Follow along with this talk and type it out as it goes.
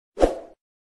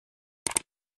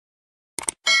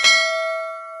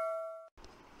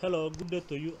Hello, good day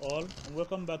to you all, and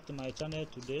welcome back to my channel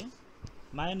today.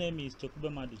 My name is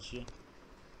Chokube Madichie.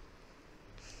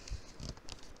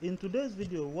 In today's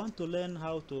video, we want to learn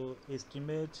how to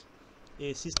estimate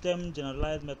a system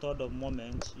generalized method of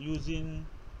moments using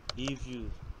Eviews.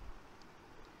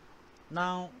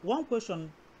 Now,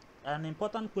 an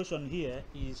important question here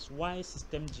is why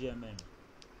System GMM?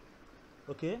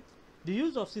 Okay, the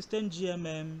use of System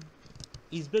GMM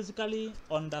is basically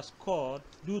underscored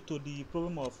due to the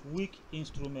problem of weak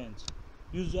instruments,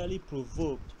 usually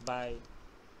provoked by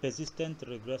persistent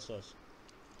regressors.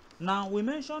 Now, we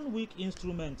mentioned weak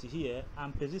instruments here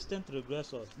and persistent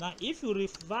regressors. Now, if you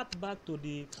revert back to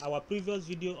our previous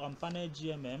video on panel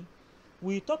GMM,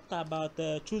 we talked about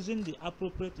choosing the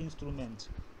appropriate instrument,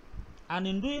 and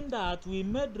in doing that, we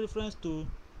made reference to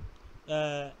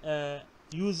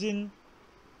using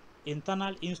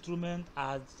internal instrument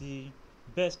as the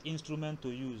best instrument to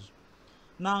use.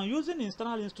 Now, using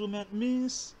internal instrument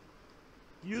means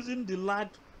using the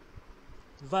lagged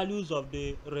values of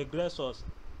the regressors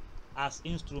as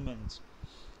instruments.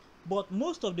 But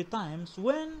most of the times,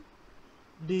 when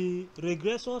the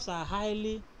regressors are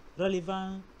highly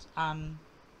relevant and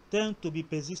tend to be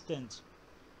persistent,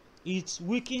 it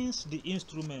weakens the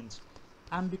instrument,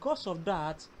 and because of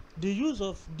that, the use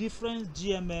of different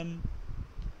GMM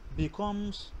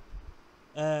becomes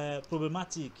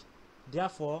problematic.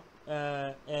 Therefore,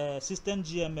 System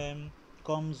GMM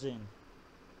comes in.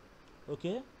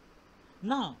 Okay,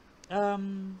 now how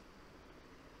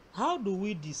do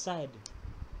we decide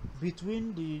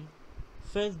between the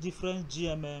first difference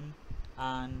GMM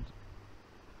and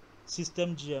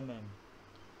System GMM?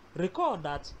 Recall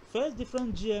that first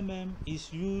difference GMM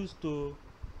is used to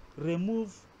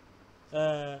remove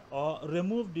the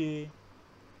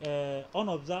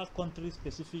unobserved country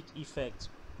specific effect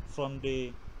from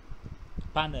the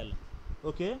panel.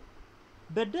 Okay,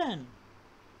 but then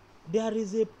there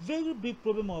is a very big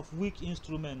problem of weak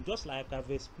instrument, just like I've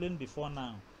explained before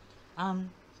now, and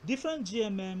different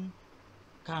GMM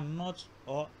cannot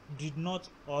or did not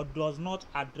or does not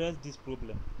address this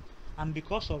problem, and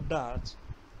because of that,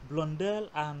 Blundell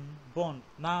and Bond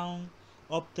now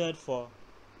opted for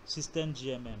System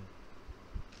GMM.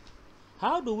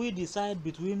 How do we decide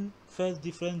between first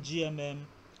difference GMM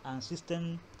and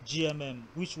System GMM,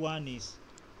 which one is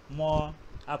more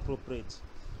appropriate?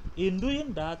 In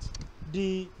doing that,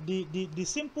 the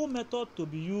simple method to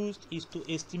be used is to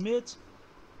estimate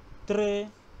three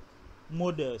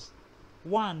models: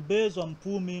 one based on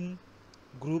Pullman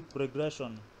group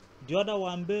regression, the other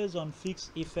one based on fixed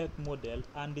effect model,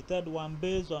 and the third one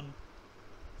based on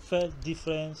first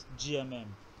difference GMM.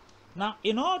 Now,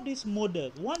 in all these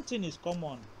models, one thing is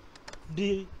common: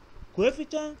 the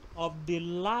coefficient of the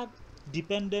lag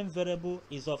dependent variable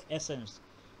is of essence.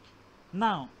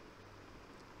 Now,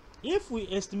 if we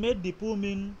estimate the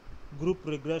Pullman group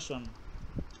regression,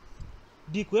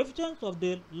 the coefficient of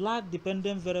the lag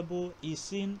dependent variable is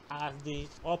seen as the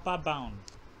upper bound.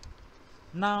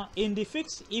 Now, in the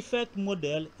fixed effect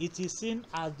model, it is seen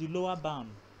as the lower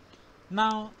bound.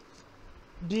 Now,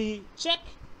 the check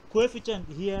coefficient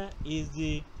here is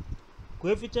the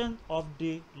coefficient of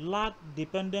the lag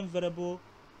dependent variable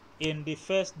in the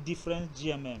first difference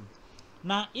GMM.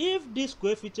 Now, if this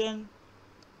coefficient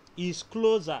is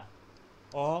closer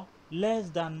or less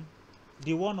than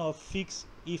the one of fixed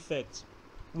effect,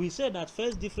 we say that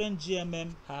first difference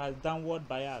GMM has downward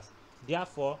bias.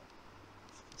 Therefore,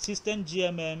 System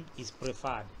GMM is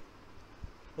preferred.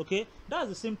 Okay,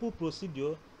 that's a simple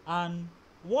procedure, and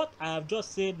what I have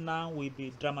just said now will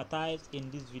be dramatized in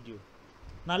this video.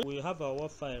 Now, we have our Word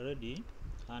file ready,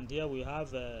 and here we have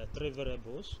three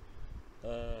variables,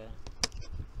 1,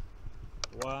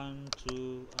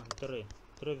 2, and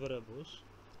 3 variables.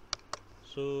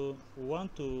 So we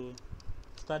want to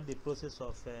start the process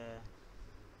of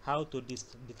how to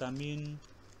determine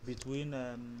between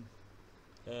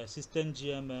System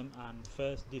GMM and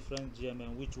first difference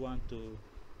GMM, which one to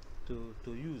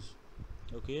use.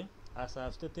 Okay, as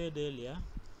I've stated earlier,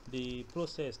 the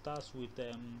process starts with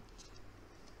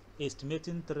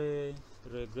estimating three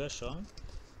regression.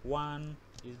 One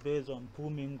is based on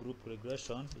Pullman group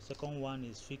regression, the second one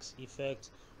is fixed effect,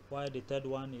 while the third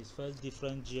one is first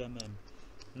difference GMM.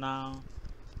 Now,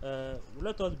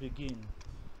 let us begin.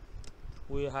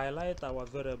 We highlight our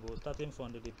variables starting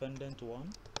from the dependent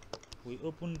one. We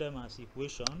open them as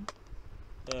equation.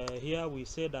 Here we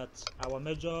say that our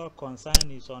major concern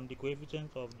is on the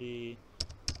coefficient of the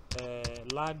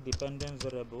lag dependent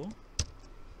variable.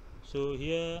 So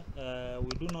here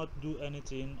we do not do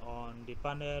anything on the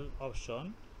panel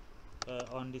option.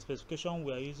 on the specification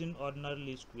we are using ordinary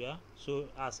least square. So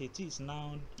as it is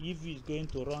now, Eviews is going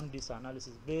to run this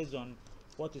analysis based on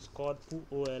what is called pool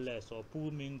OLS, or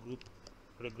pool mean group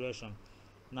regression.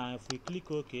 Now if we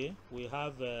click OK, we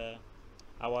have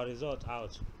our result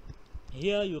out.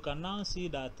 Here you can now see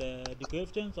that the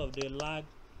coefficient of the lag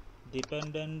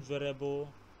dependent variable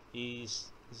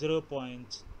is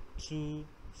 0.25,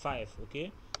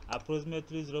 okay,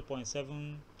 approximately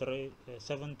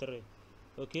 0.73,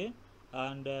 okay,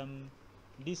 and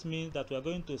this means that we are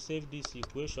going to save this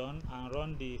equation and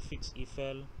run the fixed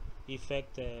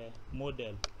effect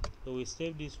model. So we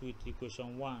save this with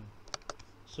equation 1.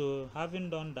 So having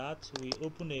done that, we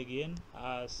open again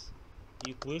as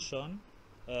equation.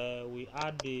 We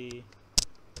add the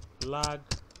lag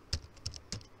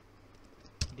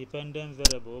dependent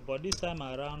variable, but this time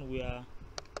around we are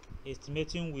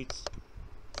estimating with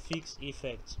fixed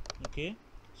effect. Okay,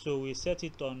 so we set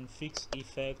it on fixed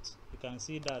effect, you can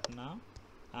see that now,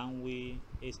 and we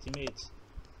estimate.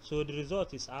 So the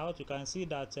result is out. You can see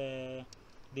that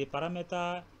the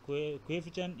parameter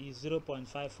coefficient is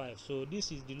 0.55. so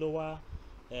this is the lower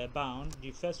bound,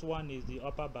 the first one is the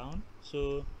upper bound.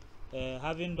 So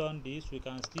having done this, we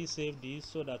can still save this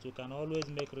so that we can always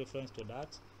make reference to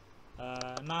that.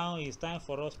 Now it's time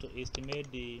for us to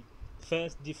estimate the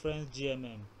first difference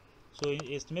GMM. So in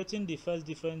estimating the first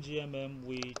difference GMM,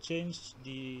 we changed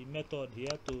the method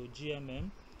here to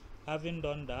GMM. Having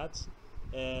done that,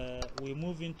 we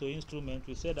move into instrument.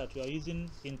 We say that we are using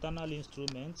internal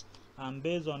instruments, and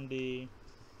based on the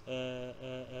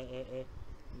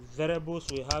variables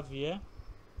we have here,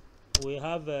 we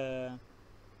have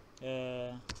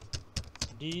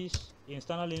this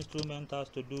internal instrument has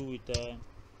to do with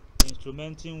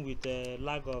instrumenting with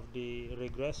lag of the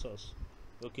regressors.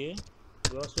 Okay,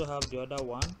 we also have the other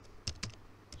one.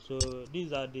 So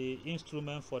these are the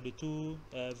instruments for the two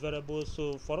variables.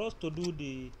 So for us to do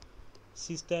the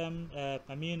system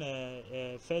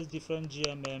first difference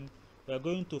GMM, we are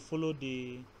going to follow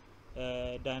the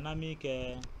dynamic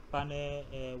panel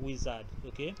wizard.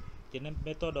 Okay, the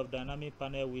method of dynamic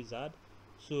panel wizard.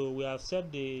 So we have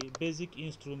set the basic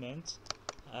instrument,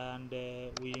 and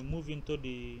we move into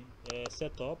the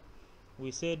setup.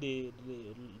 We say the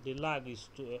lag is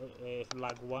to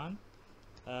lag 1.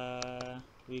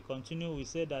 We continue. We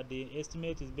say that the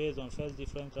estimate is based on first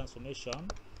difference transformation,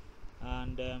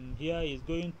 and here is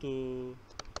going to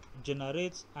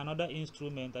generate another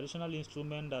instrument, additional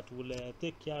instrument, that will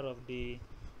take care of the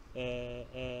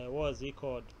what is it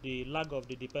called, the lag of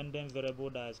the dependent variable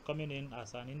that is coming in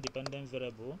as an independent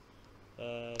variable.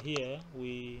 Here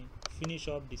we finish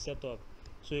up the setup.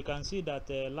 So you can see that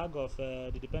lag of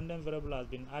the dependent variable has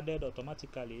been added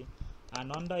automatically,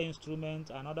 and under instrument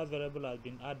another variable has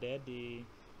been added, the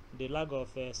lag of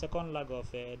second lag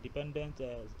of dependent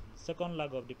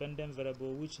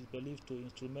variable, which is believed to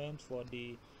instrument for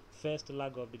the first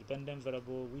lag of the dependent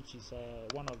variable, which is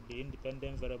one of the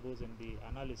independent variables in the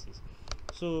analysis.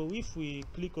 So if we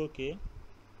click OK,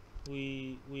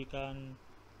 we can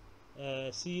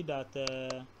see that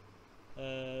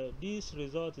this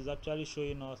result is actually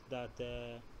showing us that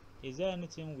is there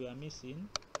anything we are missing.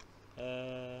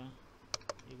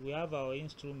 We have our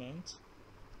instrument,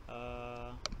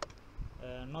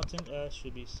 nothing else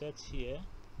should be set here.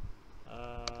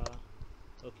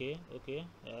 Okay,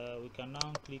 we can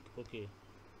now click OK.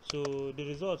 So the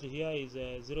result here is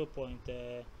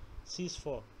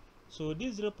 0.64. so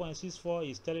this 0.64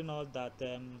 is telling us that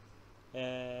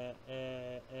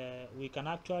we can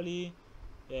actually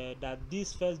that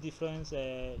this first difference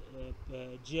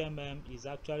GMM is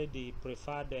actually the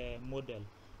preferred model.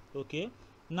 Okay,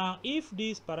 now if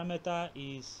this parameter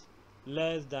is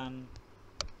less than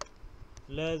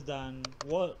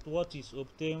what is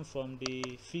obtained from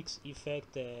the fixed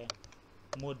effect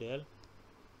model,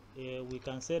 we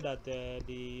can say that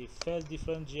the first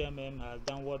difference GMM has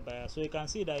downward bias. So you can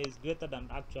see that it's greater than,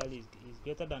 actually is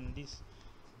greater than this.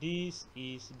 This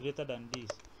is greater than this.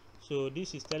 So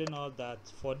this is telling us that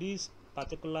for this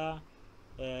particular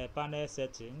panel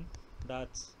setting, that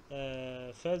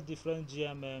first difference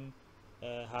GMM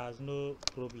has no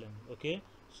problem. Okay,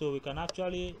 so we can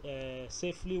actually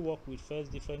safely work with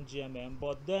first difference GMM,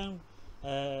 but then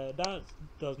that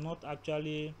does not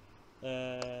actually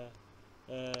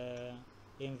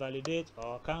invalidate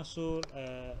or cancel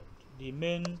the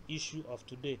main issue of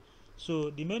today.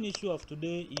 So the main issue of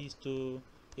today is to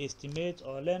estimate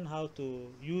or learn how to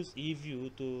use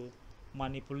Eviews to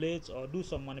manipulate or do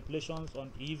some manipulations on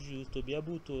Eviews to be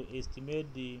able to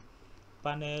estimate the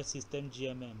panel system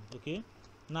GMM. Okay,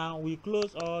 now we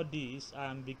close all this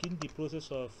and begin the process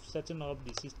of setting up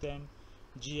the system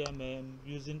GMM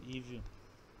using Eviews.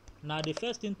 Now the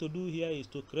first thing to do here is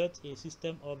to create a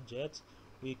system object.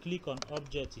 We click on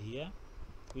object here,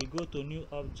 we go to new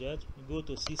object, we go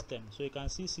to system. So you can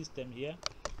see system here.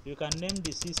 You can name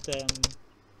the system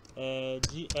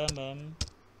GMM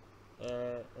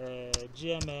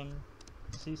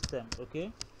system. Okay,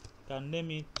 you can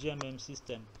name it GMM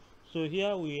system. So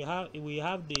here we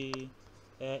have the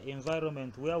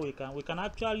environment where we can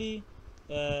actually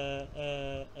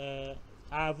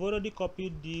I've already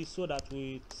copied this so that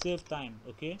we save time.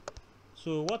 Okay,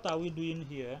 so what are we doing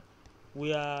here?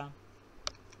 We are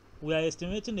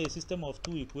estimating a system of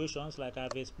two equations, like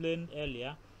I've explained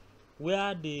earlier,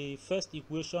 where the first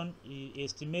equation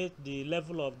estimates the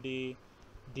level of the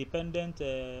dependent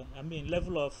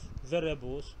level of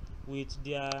variables with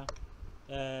their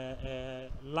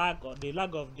lag, or the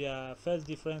lag of their first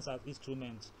difference as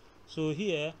instruments. So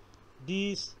here,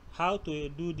 how to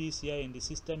do this here in the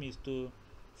system is to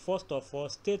first of all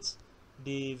state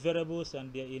the variables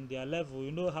and in their level.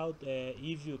 You know how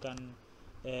if you can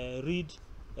read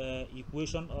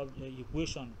equation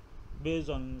based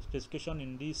on specification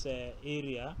in this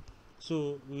area.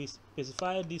 So we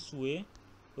specify this way,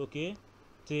 okay,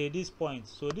 to this point.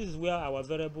 So this is where our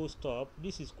variables stop.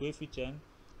 This is coefficient,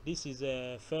 this is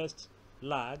first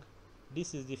lag,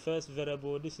 this is the first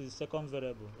variable, this is second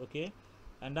variable. Okay,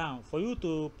 and now for you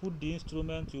to put the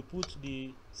instrument, you put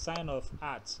the sign of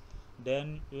at,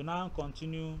 then you now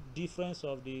continue difference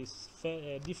of the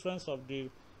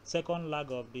second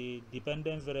lag of the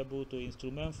dependent variable to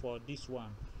instrument for this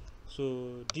one.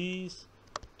 So this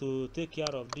to take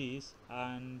care of this,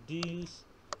 and this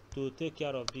to take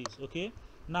care of this. Okay,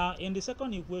 now in the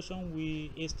second equation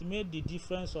we estimate the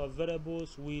difference of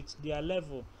variables with their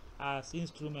level as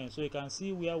instruments. So you can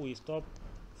see where we stop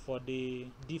for the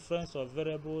difference of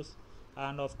variables,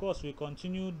 and of course we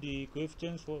continue the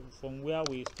coefficients from where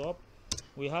we stop.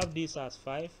 We have this as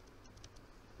 5,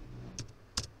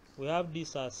 we have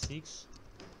this as 6,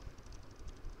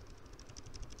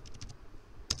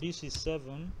 this is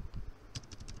 7,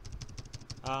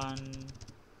 and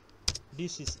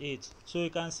this is 8. So you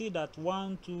can see that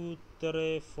 1 2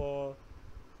 3 4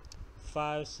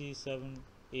 5 6 7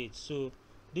 8. So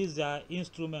these are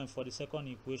instruments for the second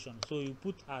equation. So you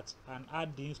put at and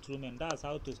add the instrument. That's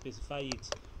how to specify it,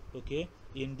 okay,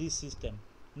 in this system.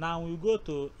 Now we go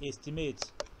to estimate.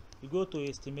 You go to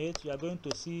estimate, you are going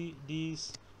to see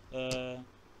this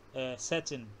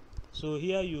setting. So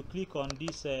here you click on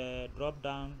this drop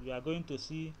down, you are going to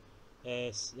see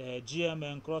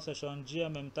GMM cross section,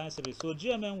 GMM time series. So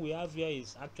GMM we have here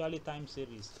is actually time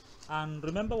series. And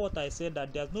remember what I said,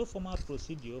 that there's no formal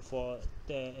procedure for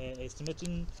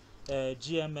estimating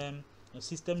GMM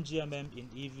system GMM in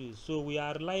Eviews. So we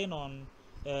are relying on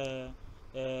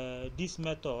this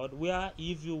method where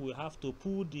Eview will have to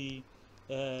pull the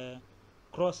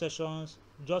cross sections,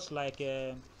 just like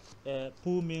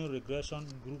pull mean regression,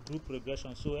 group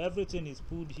regression. So everything is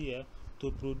pulled here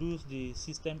to produce the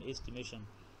system estimation.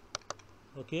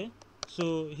 Okay,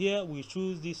 so here we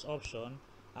choose this option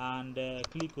and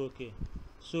click OK.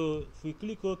 So if we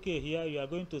click OK here, you are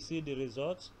going to see the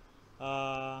results.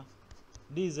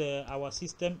 This is our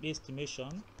system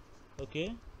estimation.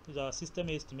 Okay, this is our system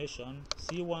estimation,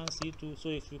 C1, C2. So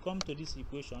if you come to this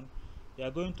equation, you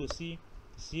are going to see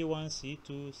C1,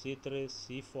 C2, C3,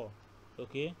 C4.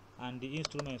 Okay, and the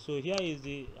instrument. So here is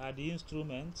the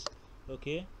instruments.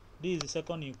 Okay, this is the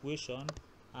second equation,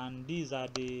 and these are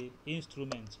the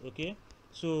instruments. Okay,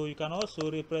 so you can also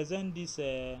represent this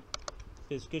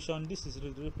specification. This is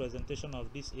the representation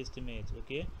of this estimate.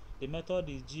 Okay, the method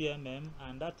is GMM,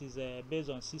 and that is based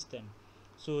on system.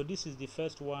 So this is the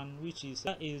first one, which is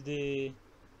the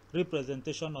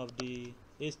representation of the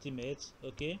estimate.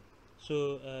 Okay,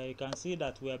 so you can see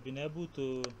that we have been able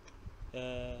to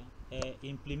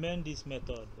implement this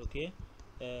method, okay,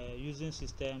 using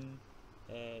system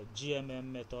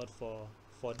GMM method for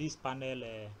this panel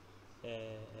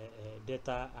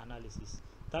data analysis.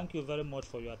 Thank you very much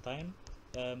for your time.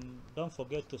 Don't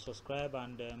forget to subscribe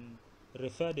and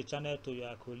refer the channel to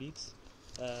your colleagues.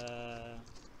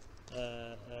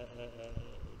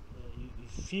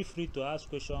 Feel free to ask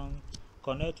questions,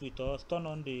 connect with us, turn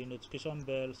on the notification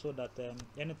bell so that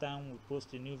anytime we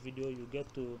post a new video, you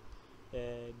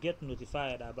get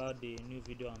notified about the new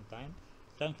video on time.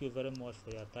 Thank you very much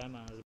for your time, and